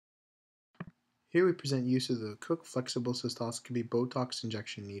Here we present use of the Cook Flexible Cystoscopy Botox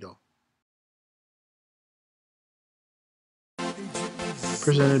Injection Needle.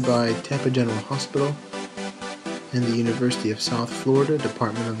 Presented by Tampa General Hospital and the University of South Florida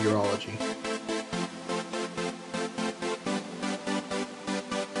Department of Urology.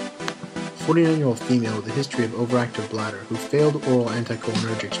 A 49-year-old female with a history of overactive bladder who failed oral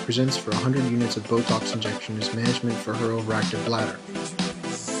anticholinergics presents for 100 units of Botox injection as management for her overactive bladder.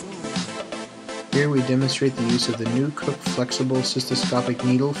 Here we demonstrate the use of the new Cook Flexible Cystoscopic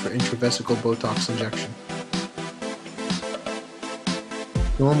Needle for intravesical Botox injection.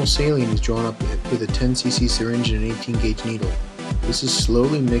 Normal saline is drawn up with a 10 cc syringe and an 18 gauge needle. This is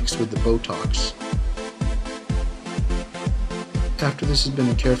slowly mixed with the Botox. After this has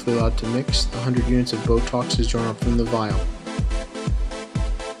been carefully allowed to mix, the 100 units of Botox is drawn up from the vial.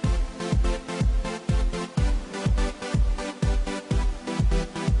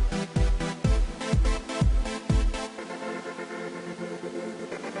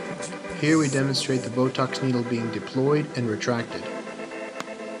 Here we demonstrate the Botox needle being deployed and retracted.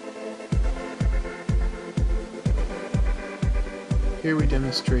 Here we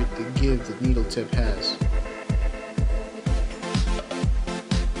demonstrate the give the needle tip has.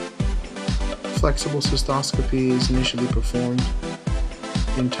 Flexible cystoscopy is initially performed.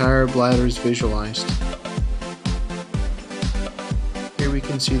 The entire bladder is visualized. Here we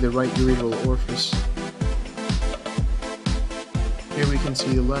can see the right ureteral orifice. Here we can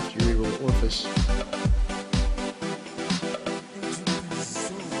see the left ureteral orifice.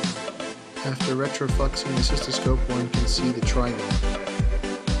 After retroflexing the cystoscope, one can see the triangle.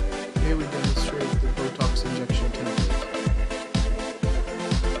 Here we demonstrate the Botox injection template.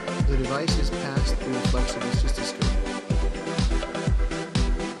 The device is passed through the flexible cystoscope.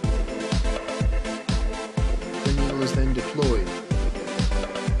 The needle is then deployed.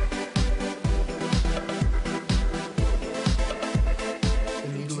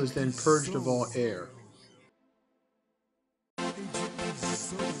 The needle is then purged of all air. The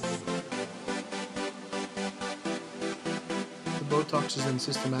Botox is then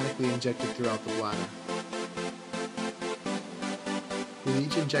systematically injected throughout the bladder. With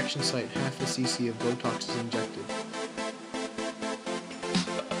each injection site, half a cc of Botox is injected.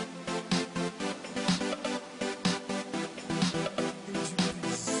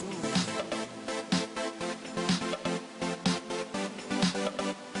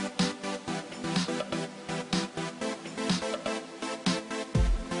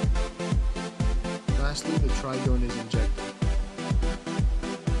 Lastly, the trigone is injected.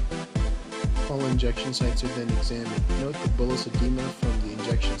 All injection sites are then examined. Note the bullous edema from the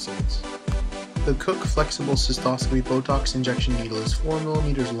injection sites. The Cook Flexible Cystoscopy Botox injection needle is 4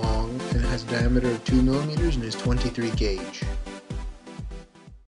 mm long and has a diameter of 2 mm and is 23 gauge.